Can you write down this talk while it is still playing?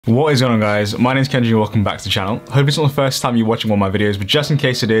What is going on, guys? My name is Kenji and welcome back to the channel. Hope it's not the first time you're watching one of my videos, but just in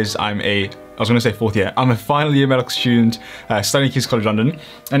case it is, I'm a final year medical student studying at King's College London.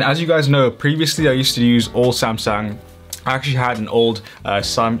 And as you guys know, previously I used to use all Samsung. I actually had an old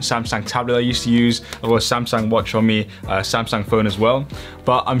Samsung tablet I used to use. I've got a Samsung watch on me, Samsung phone as well.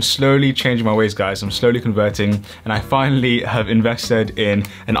 But I'm slowly changing my ways, guys. I'm slowly converting, and I finally have invested in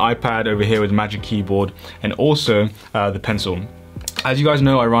an iPad over here with a Magic Keyboard and also the pencil. As you guys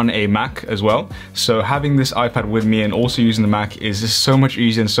know, I run a Mac as well, so having this iPad with me and also using the Mac is just so much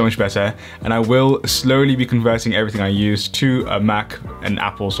easier and so much better, and I will slowly be converting everything I use to a Mac and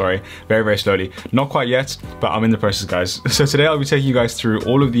Apple, sorry, very, very slowly. Not quite yet, but I'm in the process, guys. So today I'll be taking you guys through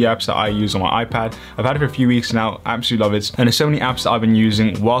all of the apps that I use on my iPad. I've had it for a few weeks now, absolutely love it, and there's so many apps that I've been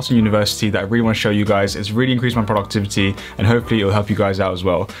using whilst in university that I really want to show you guys. It's really increased my productivity, and hopefully it'll help you guys out as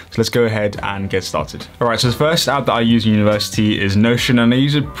well. So let's go ahead and get started. All right, so the first app that I use in university is Notion, and I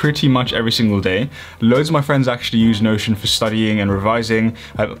use it pretty much every single day. Loads of my friends actually use Notion for studying and revising.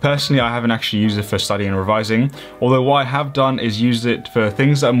 Personally, I haven't actually used it for studying and revising, although what I have done is use it for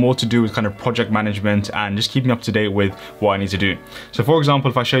things that are more to do with kind of project management and just keeping up to date with what I need to do. So for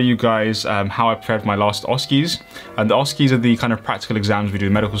example, if I show you guys how I prepared for my last OSCEs, and the OSCEs are the kind of practical exams we do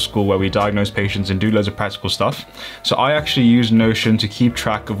in medical school where we diagnose patients and do loads of practical stuff. So I actually use Notion to keep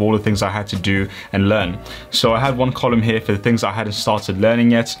track of all the things I had to do and learn. So I had one column here for the things I hadn't started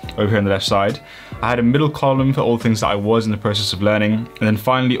learning yet, over here on the left side. I had a middle column for all the things that I was in the process of learning, and then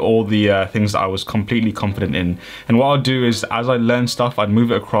finally all the things that I was completely confident in. And what I'd do is, as I learn stuff, I'd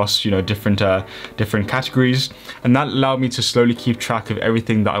move it across, you know, different categories, and that allowed me to slowly keep track of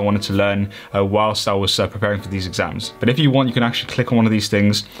everything that I wanted to learn whilst I was preparing for these exams. But if you want, you can actually click on one of these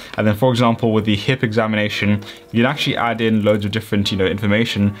things, and then for example with the HIP examination, you can actually add in loads of different, you know,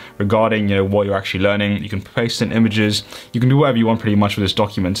 information regarding, you know, what you're actually learning. You can paste in images, you can do whatever you want pretty much with this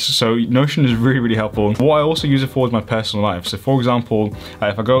document. So Notion is really, really helpful. What I also use it for is my personal life. So for example,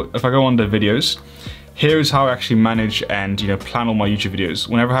 if I go under videos, here is how I actually manage and, you know, plan all my YouTube videos.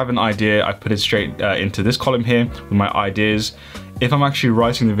 Whenever I have an idea, I put it straight into this column here with my ideas. If I'm actually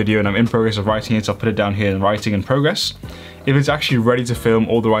writing the video and I'm in progress of writing it, I'll put it down here in writing in progress. If it's actually ready to film,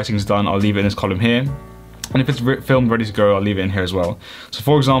 all the writing's done, I'll leave it in this column here. And if it's filmed, ready to go, I'll leave it in here as well. So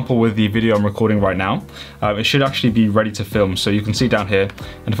for example, with the video I'm recording right now, it should actually be ready to film. So you can see down here,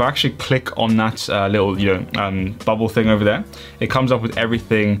 and if I actually click on that little, you know, bubble thing over there, it comes up with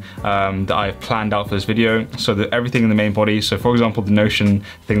everything that I've planned out for this video. So everything in the main body. So for example, the Notion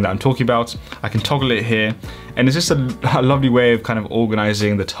thing that I'm talking about, I can toggle it here. And it's just a lovely way of kind of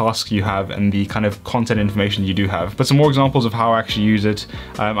organizing the tasks you have and the kind of content information you do have. But some more examples of how I actually use it.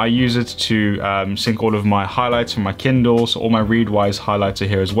 I use it to sync all of my highlights from my Kindle, so all my Readwise highlights are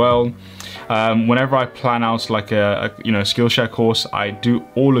here as well. Whenever I plan out like a Skillshare course, I do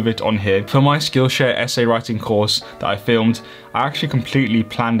all of it on here. For my Skillshare essay writing course that I filmed, I actually completely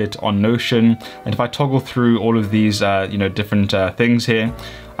planned it on Notion. And if I toggle through all of these different things here,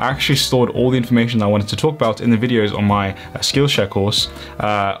 I actually stored all the information I wanted to talk about in the videos on my Skillshare course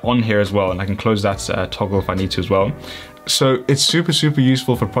on here as well, and I can close that toggle if I need to as well. So it's super, super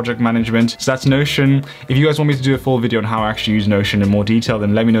useful for project management. So that's Notion. If you guys want me to do a full video on how I actually use Notion in more detail,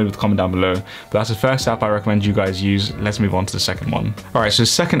 then let me know with a comment down below. But that's the first app I recommend you guys use. Let's move on to the second one. All right, so the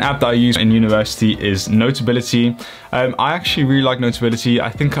second app that I use in university is Notability. I actually really like Notability. I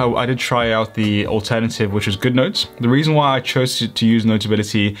think I did try out the alternative, which was GoodNotes. The reason why I chose to use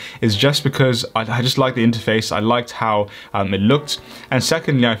Notability is just because I just liked the interface. I liked how it looked. And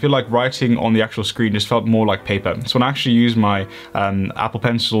secondly, I feel like writing on the actual screen just felt more like paper. So when I actually use my Apple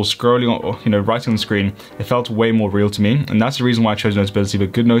Pencil scrolling or, you know, writing on the screen, it felt way more real to me, and that's the reason why I chose Notability.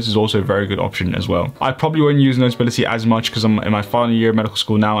 But GoodNotes is also a very good option as well. I probably won't use Notability as much because I'm in my final year of medical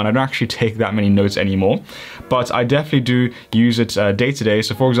school now and I don't actually take that many notes anymore, but I definitely do use it day to day.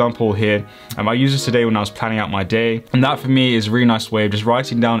 So for example here, I used this today when I was planning out my day, and that for me is a really nice way of just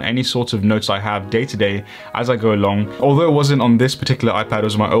writing down any sort of notes I have day to day as I go along. Although it wasn't on this particular iPad, it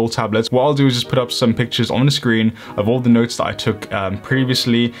was on my old tablet, what I'll do is just put up some pictures on the screen of all the notes that I took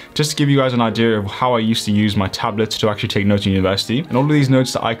previously, just to give you guys an idea of how I used to use my tablet to actually take notes in university. And all of these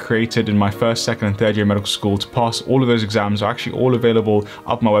notes that I created in my first, second and third year medical school to pass all of those exams are actually all available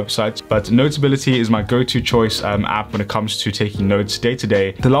up my website. But Notability is my go-to choice app when it comes to taking notes day to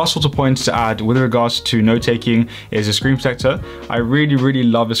day. The last sort of points to add with regards to note taking is a screen protector. I really, really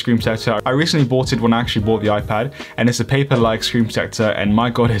love the screen protector. I recently bought it when I actually bought the iPad, and it's a Paperlike screen protector, and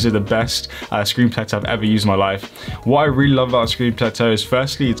my god, is it the best screen protector I've ever used in my life. What I really love about the screen protector is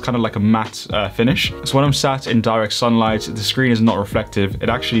firstly, it's kind of like a matte finish. So when I'm sat in direct sunlight, the screen is not reflective. It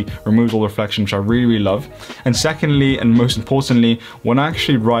actually removes all reflection, which I really, really love. And secondly, and most importantly, when I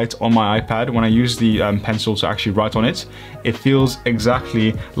actually write on my iPad, when I use the pencil to actually write on it, it feels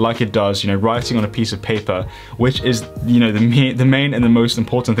exactly like it does, you know, writing on a piece of paper, which is, you know, the main and the most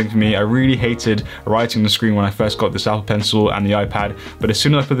important thing for me. I really hated writing on the screen when I first got this Apple Pencil and the iPad, but as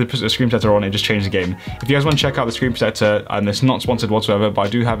soon as I put the screen protector on, it just changed the game. If you guys want to check out the screen protector, and it's not sponsored whatsoever, but I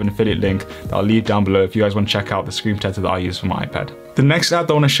do have an affiliate link that I'll leave down below if you guys want to check out the screen protector that I use for my iPad. The next app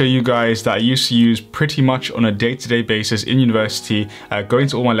that I want to show you guys that I used to use pretty much on a day-to-day basis in university, going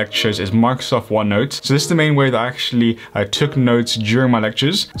to all my lectures, is Microsoft OneNote. So this is the main way that I actually took notes during my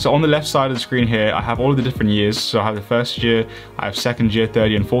lectures. So on the left side of the screen here, I have all of the different years. So I have the first year, I have second year,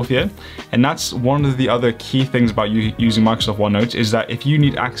 third year, and fourth year. And that's one of the other key things about you using Microsoft OneNote, is that if you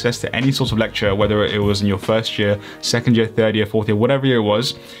need access to any sort of lecture, whether it was in your first year, second year, third year, fourth year, whatever year it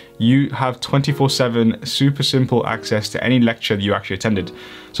was, you have 24/7 super simple access to any lecture that you actually attended.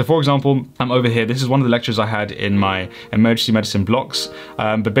 So for example, I'm over here. This is one of the lectures I had in my emergency medicine blocks.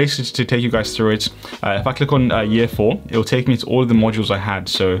 But basically, to take you guys through it, if I click on year 4, it will take me to all of the modules I had.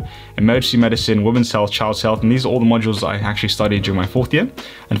 So emergency medicine, women's health, child's health, and these are all the modules that I actually studied during my 4th year.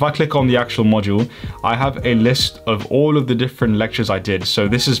 And if I click on the actual module, I have a list of all of the different lectures I did. So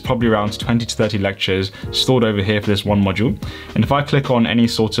this is probably around 20 to 30 lectures stored over here for this one module. And if I click on any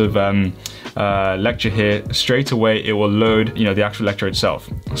sort of lecture here, straight away it will load, you know, the actual lecture itself.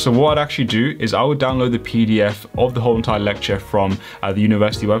 So what I'd actually do is I would download the PDF of the whole entire lecture from the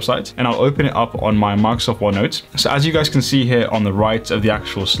university website, and I'll open it up on my Microsoft OneNote. So as you guys can see here on the right of the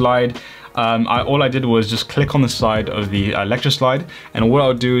actual slide, all I did was just click on the side of the lecture slide, and what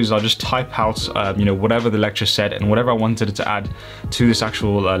I'll do is I'll just type out you know, whatever the lecture said and whatever I wanted it to add to this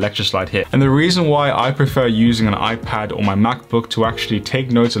actual lecture slide here. And the reason why I prefer using an iPad or my MacBook to actually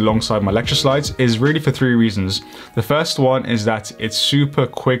take notes alongside my lecture slides is really for 3 reasons. The first one is that it's super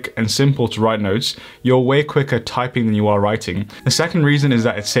quick and simple to write notes. You're way quicker typing than you are writing. The second reason is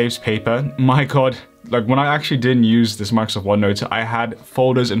that it saves paper. My God, like when I actually didn't use this Microsoft OneNote, I had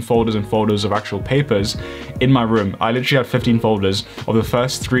folders and folders and folders of actual papers in my room. I literally had 15 folders of the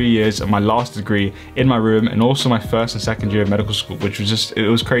first 3 years of my last degree in my room, and also my first and second year of medical school, which was just, it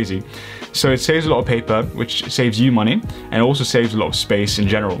was crazy. So it saves a lot of paper, which saves you money, and also saves a lot of space in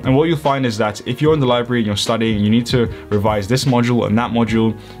general. And what you'll find is that if you're in the library and you're studying and you need to revise this module and that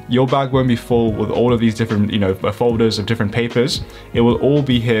module, your bag won't be full with all of these different, you know, folders of different papers. It will all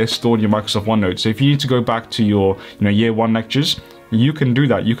be here stored in your Microsoft OneNote. So if you need to go back to your, you know, year 1 lectures, you can do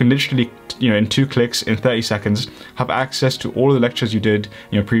that. You can literally, you know, in 2 clicks, in 30 seconds, have access to all of the lectures you did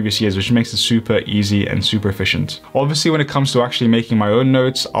in your previous years, which makes it super easy and super efficient. Obviously, when it comes to actually making my own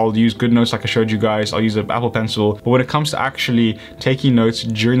notes, I'll use GoodNotes like I showed you guys. I'll use an Apple Pencil. But when it comes to actually taking notes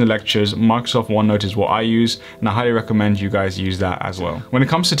during the lectures, Microsoft OneNote is what I use, and I highly recommend you guys use that as well. When it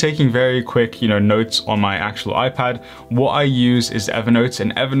comes to taking very quick, you know, notes on my actual iPad, what I use is Evernote,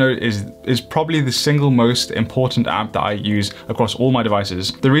 and Evernote is probably the single most important app that I use across all my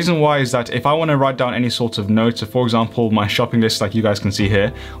devices. The reason why is that if I want to write down any sort of notes, so for example my shopping list like you guys can see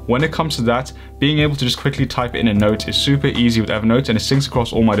here, when it comes to that, being able to just quickly type in a note is super easy with Evernote, and it syncs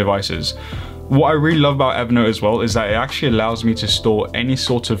across all my devices. What I really love about Evernote as well is that it actually allows me to store any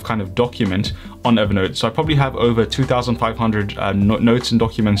sort of kind of document on Evernote. So I probably have over 2,500 notes and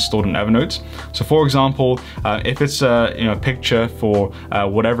documents stored in Evernote. So for example, if it's a, you know, picture for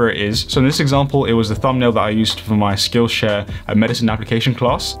whatever it is. So in this example, it was the thumbnail that I used for my Skillshare medicine application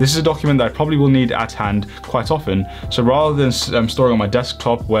class. This is a document that I probably will need at hand quite often. So rather than storing on my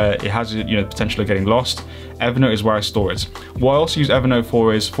desktop where it has, you know, potential of getting lost, Evernote is where I store it. What I also use Evernote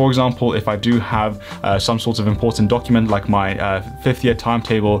for is, for example, if I do have some sort of important document like my 5th year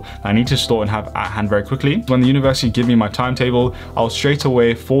timetable I need to store and have at hand very quickly. When the university give me my timetable, I'll straight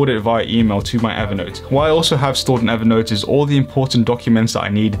away forward it via email to my Evernote. What I also have stored in Evernote is all the important documents that I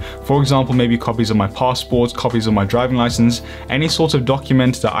need. For example, maybe copies of my passport, copies of my driving license, any sort of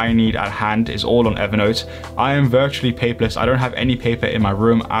document that I need at hand is all on Evernote. I am virtually paperless. I don't have any paper in my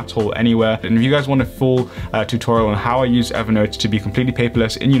room at all anywhere. And if you guys want a full tutorial on how I use Evernote to be completely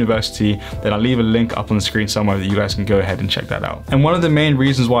paperless in university, then I'll leave a link up on the screen somewhere that you guys can go ahead and check that out. And one of the main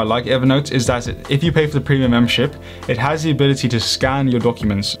reasons why I like Evernote is that if you pay for the premium membership, it has the ability to scan your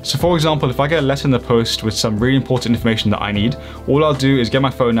documents. So for example, if I get a letter in the post with some really important information that I need, all I'll do is get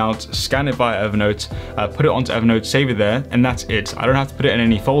my phone out, scan it via Evernote, put it onto Evernote, save it there, and that's it. I don't have to put it in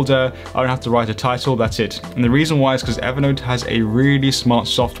any folder, I don't have to write a title, that's it. And the reason why is because Evernote has a really smart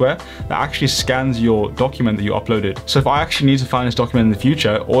software that actually scans your documents document that you uploaded. So if I actually need to find this document in the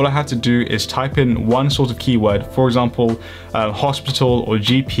future, all I have to do is type in one sort of keyword, for example, hospital or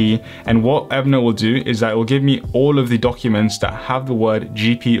GP, and what Evernote will do is that it will give me all of the documents that have the word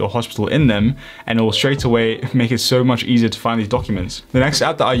GP or hospital in them, and it will straight away make it so much easier to find these documents. The next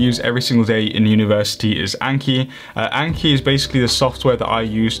app that I use every single day in university is Anki. Anki is basically the software that I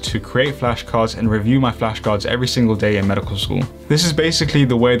use to create flashcards and review my flashcards every single day in medical school. This is basically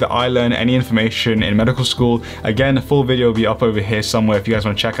the way that I learn any information in medical school. Again, a full video will be up over here somewhere if you guys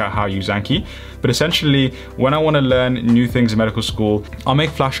want to check out how I use Anki. But essentially, when I want to learn new things in medical school, I'll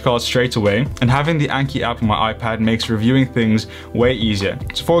make flashcards straight away, and having the Anki app on my iPad makes reviewing things way easier.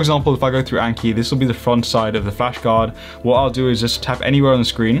 So for example, if I go through Anki, this will be the front side of the flashcard. What I'll do is just tap anywhere on the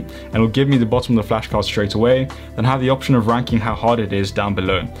screen and it'll give me the bottom of the flashcard straight away, then have the option of ranking how hard it is down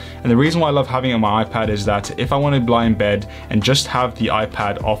below. And the reason why I love having it on my iPad is that if I want to lie in bed and just have the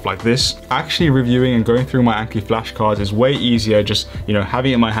iPad off like this, actually reviewing and going through my Anki flashcards is way easier, just, you know,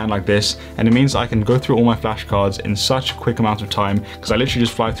 having it in my hand like this, and it means I can go through all my flashcards in such a quick amount of time because I literally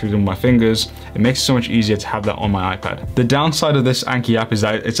just fly through them with my fingers. It makes it so much easier to have that on my iPad. The downside of this Anki app is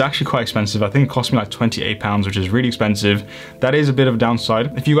that it's actually quite expensive. I think it cost me like £28, which is really expensive. That is a bit of a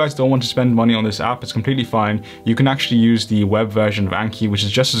downside. If you guys don't want to spend money on this app, it's completely fine. You can actually use the web version of Anki, which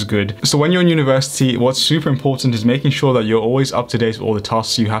is just as good. So when you're in university, what's super important is making sure that you're always up to date with all the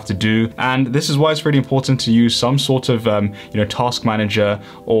tasks you have to do. And this is why it's really important to use some sort of task manager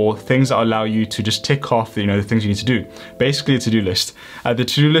or things that allow you to just tick off the things you need to do. Basically a to-do list. The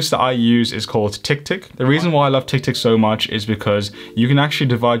to-do list that I use is called TickTick. The reason why I love TickTick so much is because you can actually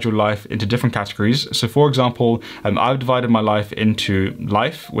divide your life into different categories. So for example, I've divided my life into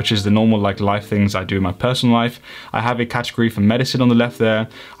life, which is the normal life things I do in my personal life. I have a category for medicine on the left there.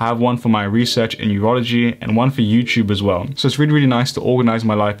 I have one for my research in urology and one for YouTube as well. So it's really, really nice to organize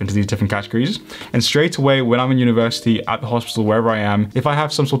my life into these different categories. And straight away, when I'm in university, at the hospital, wherever I am, if I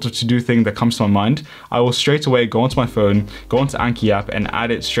have some sort of to-do thing that comes to my mind, I will straight away go onto my phone, go onto Anki app and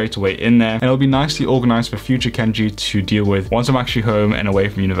add it straight away in there. And it'll be nicely organized for future Kenji to deal with once I'm actually home and away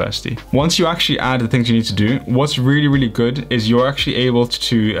from university. Once you actually add the things you need to do, what's really, really good is you're actually able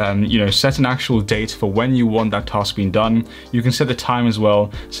to set an actual date for when you want that task being done. You can set the time as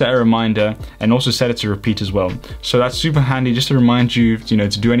well, set a reminder, and also set it to repeat as well. So that's super handy just to remind you, to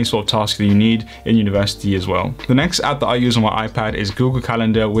do any sort of task that you need in university as well. The next app that I use on my iPad is Google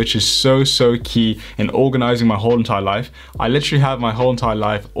Calendar, which is so key in organizing my whole entire life. I literally have my whole entire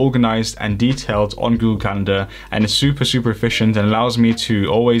life organized and detailed on Google Calendar, and it's super efficient and allows me to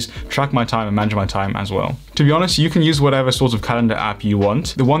always track my time and manage my time as well. To be honest, you can use whatever sort of calendar app you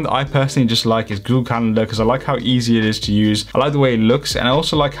want. The one that I personally just like is Google Calendar because I like how easy it is to use. I like the way it looks, and I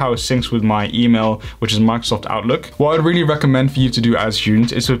also like how it syncs with my email, which is Microsoft Outlook. What I'd really recommend for you to do as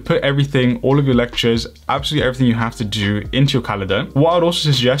students is to put everything, all of your lectures, absolutely everything you have to do into your calendar. What I'd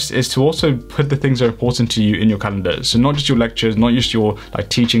also suggest is to also put the things that are important to you in your calendar. So not just your lectures, not just your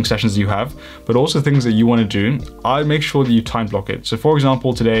teaching sessions that you have, but also things that you want to do. I make sure that you time block it. So for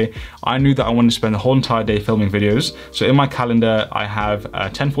example, today, I knew that I wanted to spend the whole entire day filming videos. So in my calendar, I have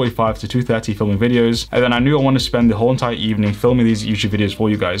 10:45 to 2:30 filming videos. And then I knew I wanted to spend the whole entire evening filming these YouTube videos for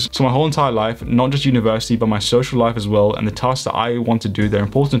you guys. So my whole entire life, not just university, but my social life as well, and the tasks that I want to do that are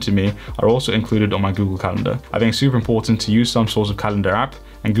important to me are also included on my Google Calendar. I think it's super important to use some sort of calendar app,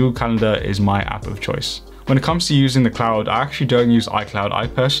 and Google Calendar is my app of choice. When it comes to using the cloud, I actually don't use iCloud. I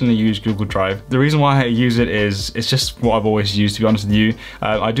personally use Google Drive. The reason why I use it is it's just what I've always used, to be honest with you.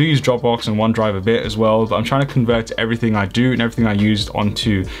 I do use Dropbox and OneDrive a bit as well, but I'm trying to convert everything I do and everything I used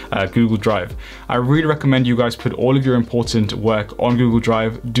onto Google Drive. I really recommend you guys put all of your important work on Google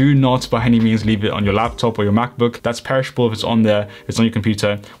Drive. Do not by any means leave it on your laptop or your MacBook. That's perishable if it's on there, if it's on your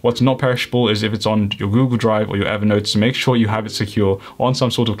computer. What's not perishable is if it's on your Google Drive or your Evernote, so make sure you have it secure on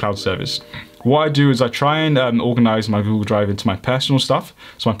some sort of cloud service. What I do is I try and organize my Google Drive into my personal stuff,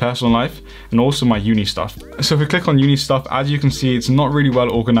 so my personal life, and also my uni stuff. So if we click on uni stuff, as you can see, it's not really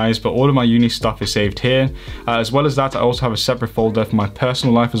well organized, but all of my uni stuff is saved here. As well as that, I also have a separate folder for my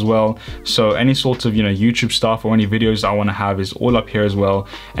personal life as well. So any sort of YouTube stuff or any videos that I want to have is all up here as well.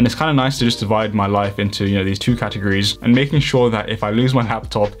 And it's kind of nice to just divide my life into these two categories, and making sure that if I lose my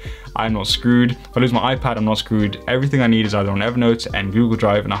laptop, I'm not screwed. If I lose my iPad, I'm not screwed. Everything I need is either on Evernote and Google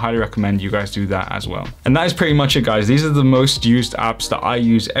Drive, and I highly recommend you guys do that as well. And that is pretty much it, guys. These are the most used apps that I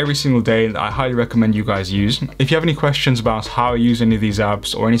use every single day that I highly recommend you guys use. If you have any questions about how I use any of these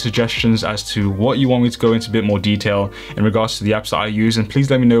apps, or any suggestions as to what you want me to go into a bit more detail in regards to the apps that I use, and please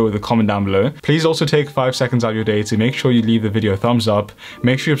let me know with a comment down below. Please also take 5 seconds out of your day to make sure you leave the video a thumbs up.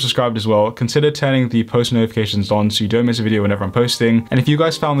 Make sure you're subscribed as well. Consider turning the post notifications on so you don't miss a video whenever I'm posting. And if you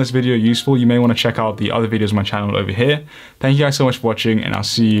guys found this video video useful, you may want to check out the other videos on my channel over here. Thank you guys so much for watching, and I'll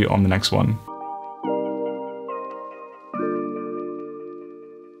see you on the next one.